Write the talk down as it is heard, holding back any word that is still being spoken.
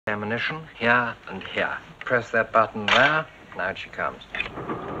ammunition here and here. Press that button there. Now she comes.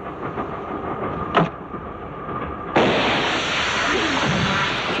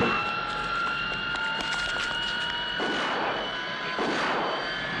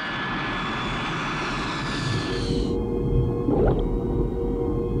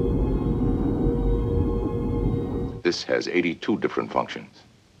 This has 82 different functions.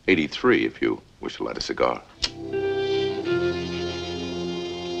 83 if you wish to light a cigar.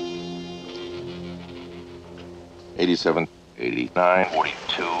 '87, '89,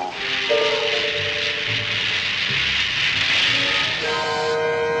 '42.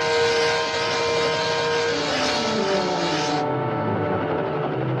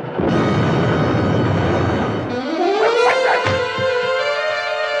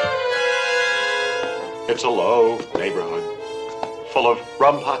 It's a low neighborhood, full of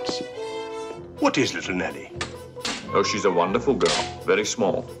rum pots. What is little Nellie? Oh, she's a wonderful girl. Very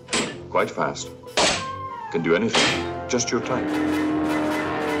small. Quite fast. Can do anything. Just your type.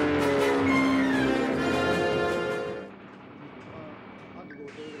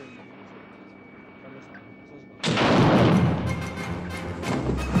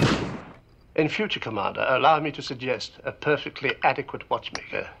 In future, Commander, allow me to suggest a perfectly adequate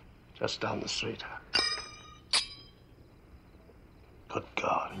watchmaker just down the street. Good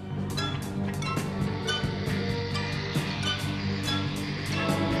God.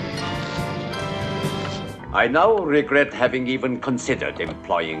 I now regret having even considered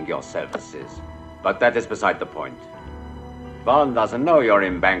employing your services, but that is beside the point. Bond doesn't know you're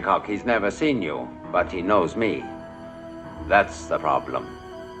in Bangkok. He's never seen you, but he knows me. That's the problem.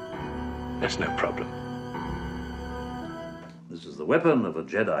 There's no problem. This is the weapon of a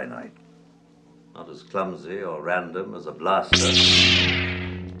Jedi Knight. Not as clumsy or random as a blaster.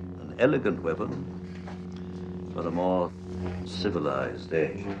 An elegant weapon for a more civilized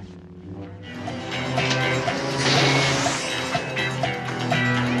age.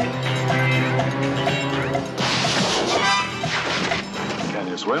 Can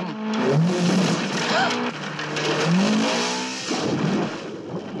you swim?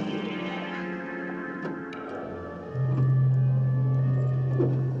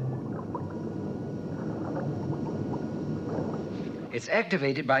 It's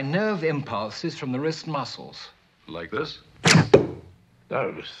activated by nerve impulses from the wrist muscles. Like this?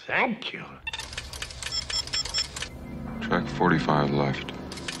 Oh, thank you. Track 45 left.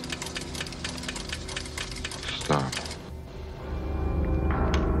 Stop.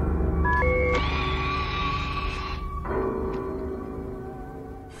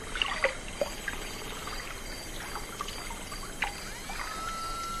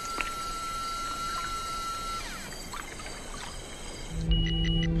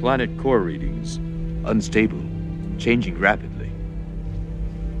 Planet core readings. Unstable. Changing rapidly.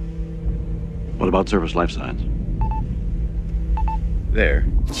 What about surface life signs? There.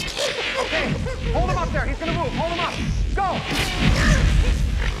 Okay, hold him up there. He's gonna move. Hold him up. Go!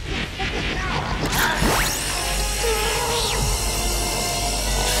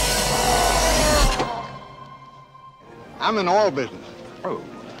 I'm in the oil business. Oh,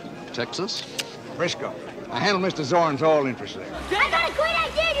 Texas? Frisco. I handle Mr. Zorn's oil interests there. I got a great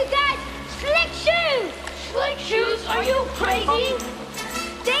idea, you guys! Slick shoes! Slick shoes? Are you crazy?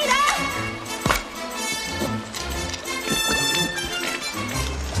 Data!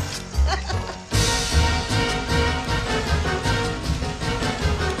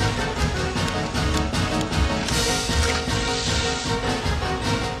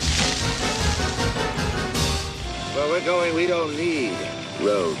 Where we're going, we don't need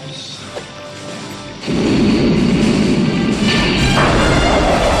roads.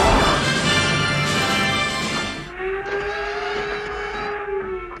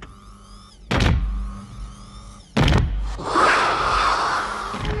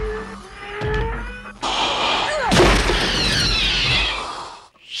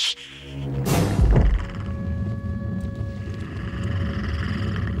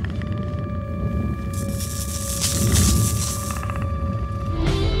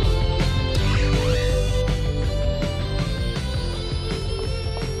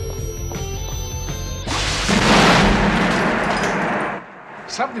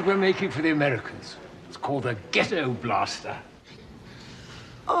 Something we're making for the Americans. It's called a ghetto blaster.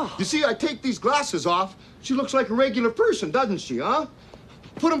 Oh. You see, I take these glasses off. She looks like a regular person, doesn't she, huh?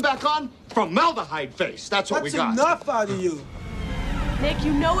 Put them back on. Formaldehyde face. That's what we got. That's enough out of you. Nick,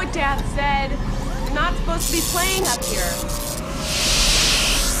 you know what Dad said. You're not supposed to be playing up here.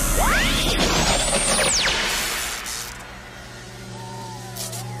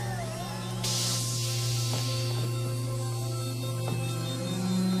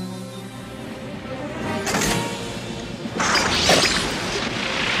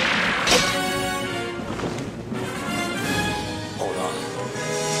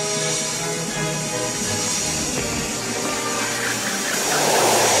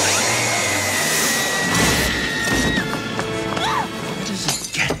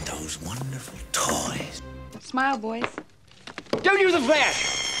 boys. Don't use the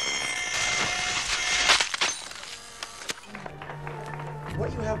flash!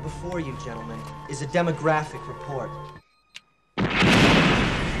 What you have before you, gentlemen, is a demographic report.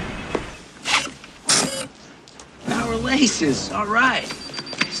 Our laces, all right.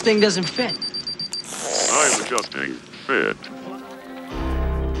 This thing doesn't fit. I'm adjusting. Fit.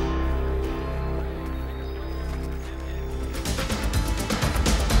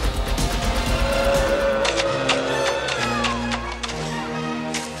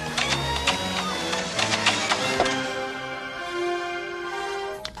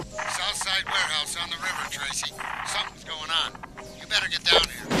 Southside warehouse on the river, Tracy. Something's going on. You better get down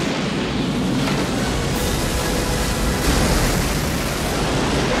here.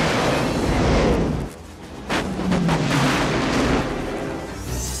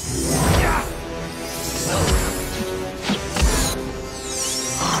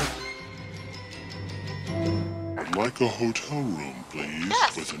 I'd like a hotel room, please,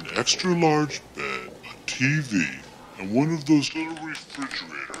 with an extra large bed, a TV, and one of those little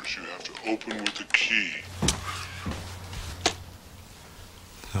refrigerators you have to open with a key.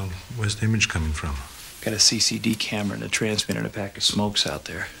 So, where's the image coming from? Got a CCD camera and a transmitter and a pack of smokes out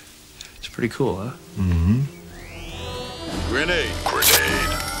there. It's pretty cool, huh? Mm-hmm. Grenade.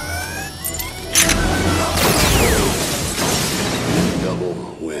 Grenade. Double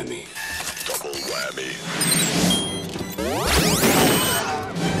whammy. Double whammy.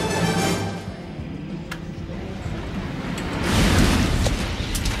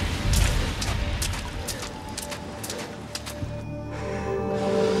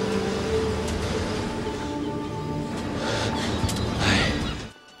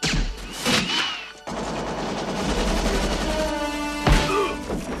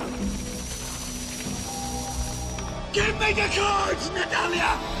 Give me the cards,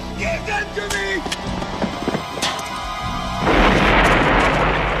 Natalia! Give them to me!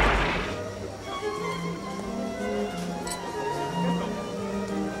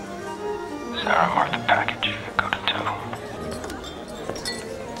 Sarah marked the package. Go to 2.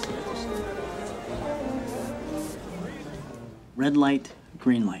 Red light,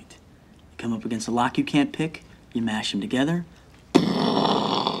 green light. You come up against a lock you can't pick, you mash them together.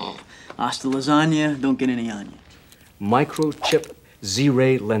 Hasta lasagna, don't get any on you. Microchip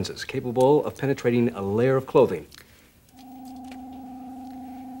Z-ray lenses, capable of penetrating a layer of clothing.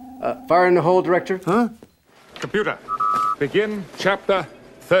 Fire in the hole, Director. Huh? Computer, begin chapter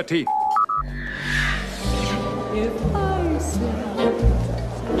 13.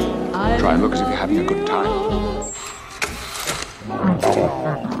 Try and look as if you're having a good time.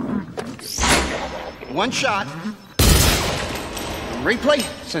 One shot. Replay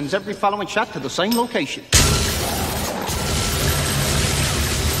sends every following shot to the same location.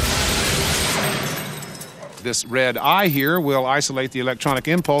 This red eye here will isolate the electronic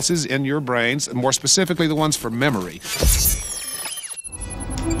impulses in your brains, more specifically the ones for memory.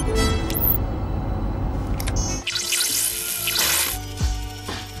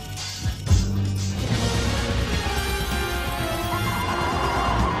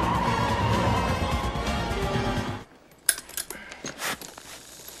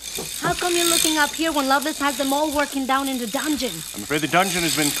 How come you're looking up here when Lovelace has them all working down in the dungeon? I'm afraid the dungeon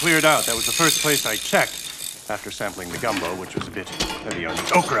has been cleared out. That was the first place I checked after sampling the gumbo, which was a bit heavy on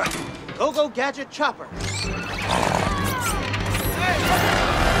the okra. Go-Go Gadget Chopper.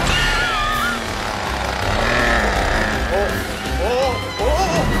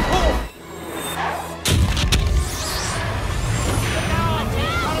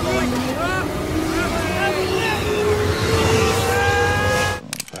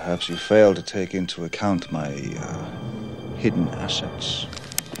 Perhaps you failed to take into account my hidden assets.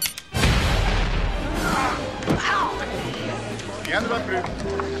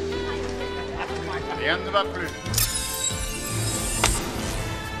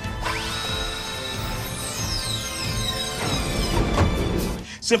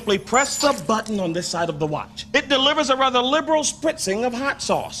 Simply press the button on this side of the watch. It delivers a rather liberal spritzing of hot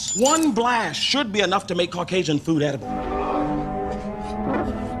sauce. One blast should be enough to make Caucasian food edible.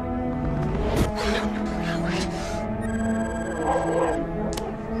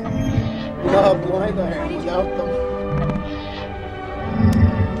 Blind iron without them.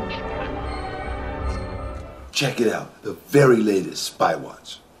 Check it out. The very latest spy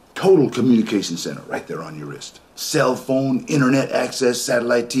watch. Total communication center right there on your wrist. Cell phone, internet access,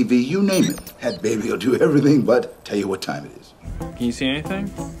 satellite TV, you name it. That baby will do everything but tell you what time it is. Can you see anything?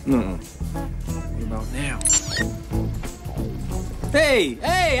 What about now? Hey,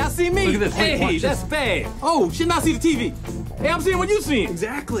 I see me. Look at this. Wait, Hey, watch that's this. bad. Oh, shouldn't I see the TV? Hey, I'm seeing what you seeing.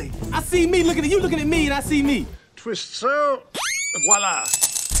 Exactly. I see me looking at you, looking at me, and I see me. twist so. Voila.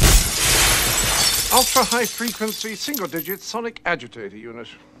 Ultra-high frequency single-digit sonic agitator unit.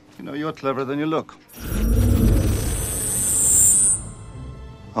 You know, you're cleverer than you look.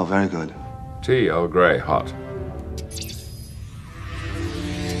 Oh, very good. Tea, Earl Grey, hot.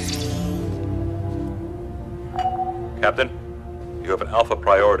 Captain, you have an Alpha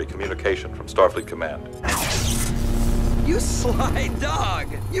priority communication from Starfleet Command. You sly dog!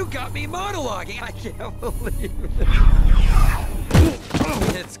 You got me monologuing! I can't believe it.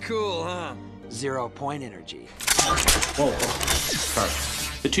 It's cool, huh? 0 point energy. Whoa. Sorry.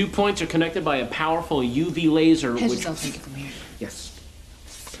 The 2 points are connected by a powerful UV laser. Hedges, I'll take it from here. Yes.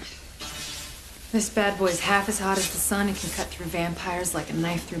 This bad boy's half as hot as the sun and can cut through vampires like a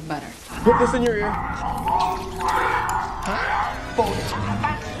knife through butter. Put this in your ear.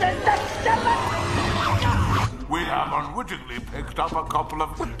 We have unwittingly picked up a couple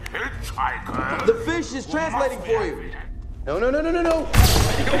of hitchhikers. The fish is translating for you. No.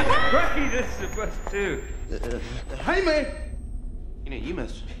 Right, this is supposed to. Hey, man. You know, you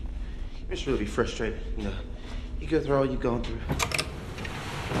must really be frustrated. You know, you go through all you've gone through.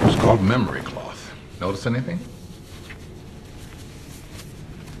 It's called memory cloth. Notice anything?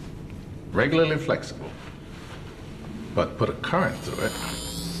 Regularly flexible. But put a current through it.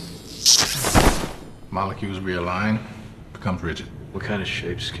 Molecules realign, becomes rigid. What kind of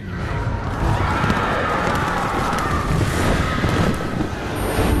shapes can you make?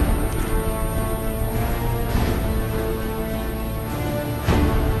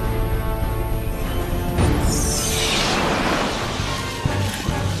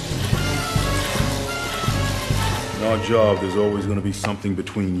 In our job, there's always going to be something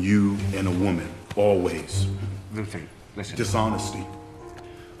between you and a woman. Always. Luther, listen. Dishonesty.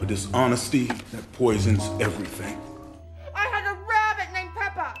 A dishonesty that poisons everything. I had a rabbit named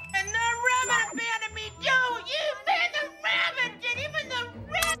Peppa, and the rabbit abandoned me too! You made the rabbit, and even the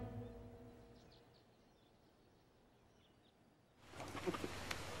rabbit...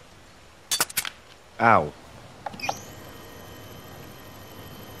 Ow.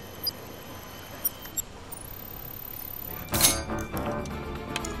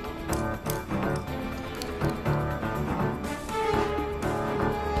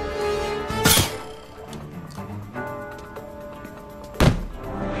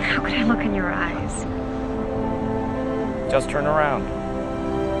 How could I look in your eyes? Just turn around.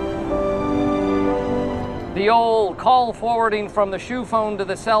 The old call forwarding from the shoe phone to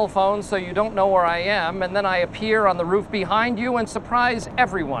the cell phone so you don't know where I am, and then I appear on the roof behind you and surprise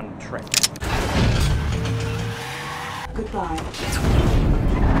everyone trick. Goodbye.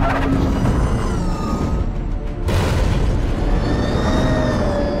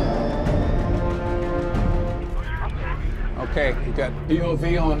 Okay, you got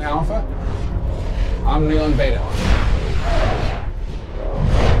POV on Alpha. Omni on Beta.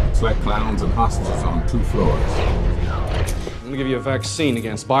 It's like clowns and hostages on 2 floors. I'm gonna give you a vaccine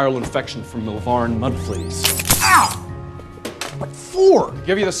against viral infection from Milvaran mud fleas. Ow! What for?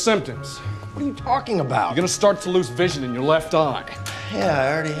 Give you the symptoms. What are you talking about? You're gonna start to lose vision in your left eye. Yeah,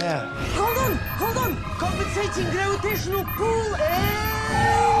 I already have. Hold on! Compensating gravitational pull.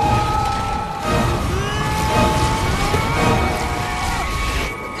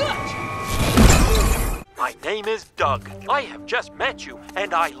 My name is Doug. I have just met you,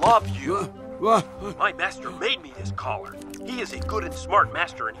 and I love you. My master made me this collar. He is a good and smart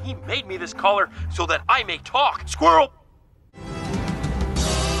master, and he made me this collar so that I may talk. Squirrel!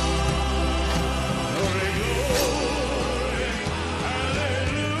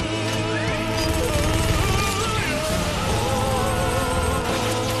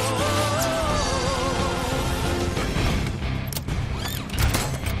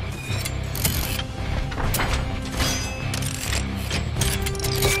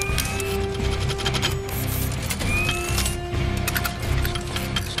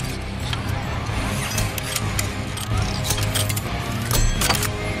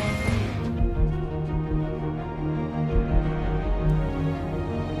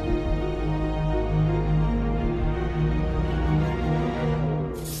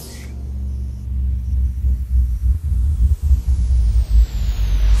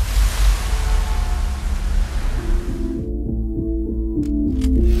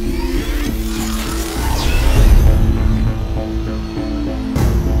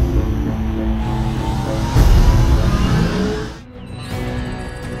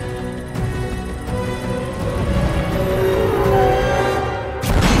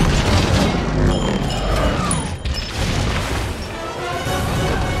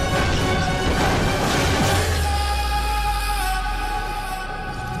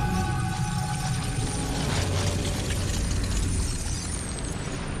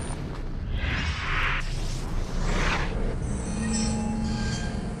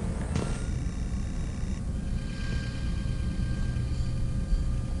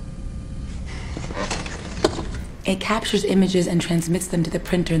 It captures images and transmits them to the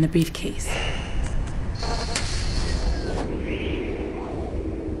printer in the briefcase.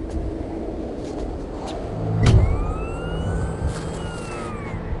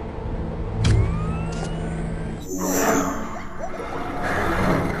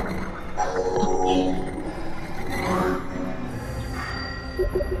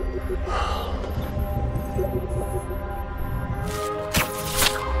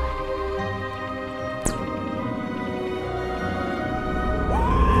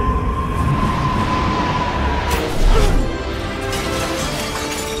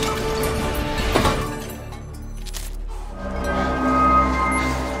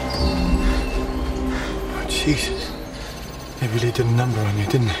 Jesus. They really did a number on you,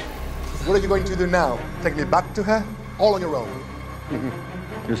 didn't they? What are you going to do now? Take me back to her? All on your own.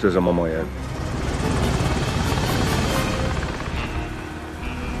 Just as I'm on my own.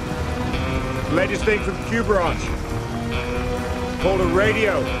 Latest thing from Q branch. Called a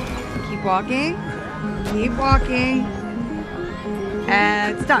radio. Keep walking. Keep walking.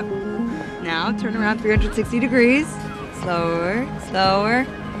 And stop. Now turn around 360 degrees. Slower, slower.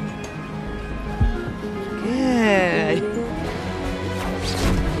 Good.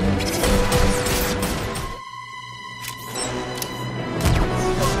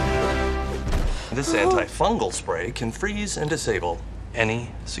 This antifungal spray can freeze and disable any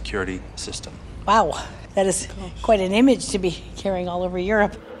security system. Wow, that is quite an image to be carrying all over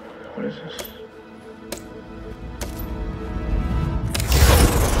Europe. What is this?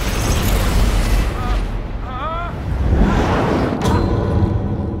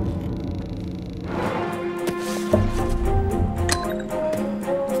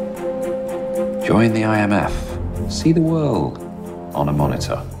 Join the IMF. See the world on a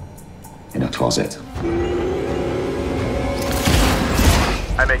monitor in a closet.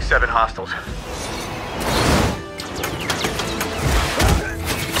 I make 7 hostiles.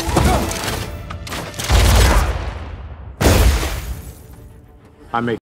 I make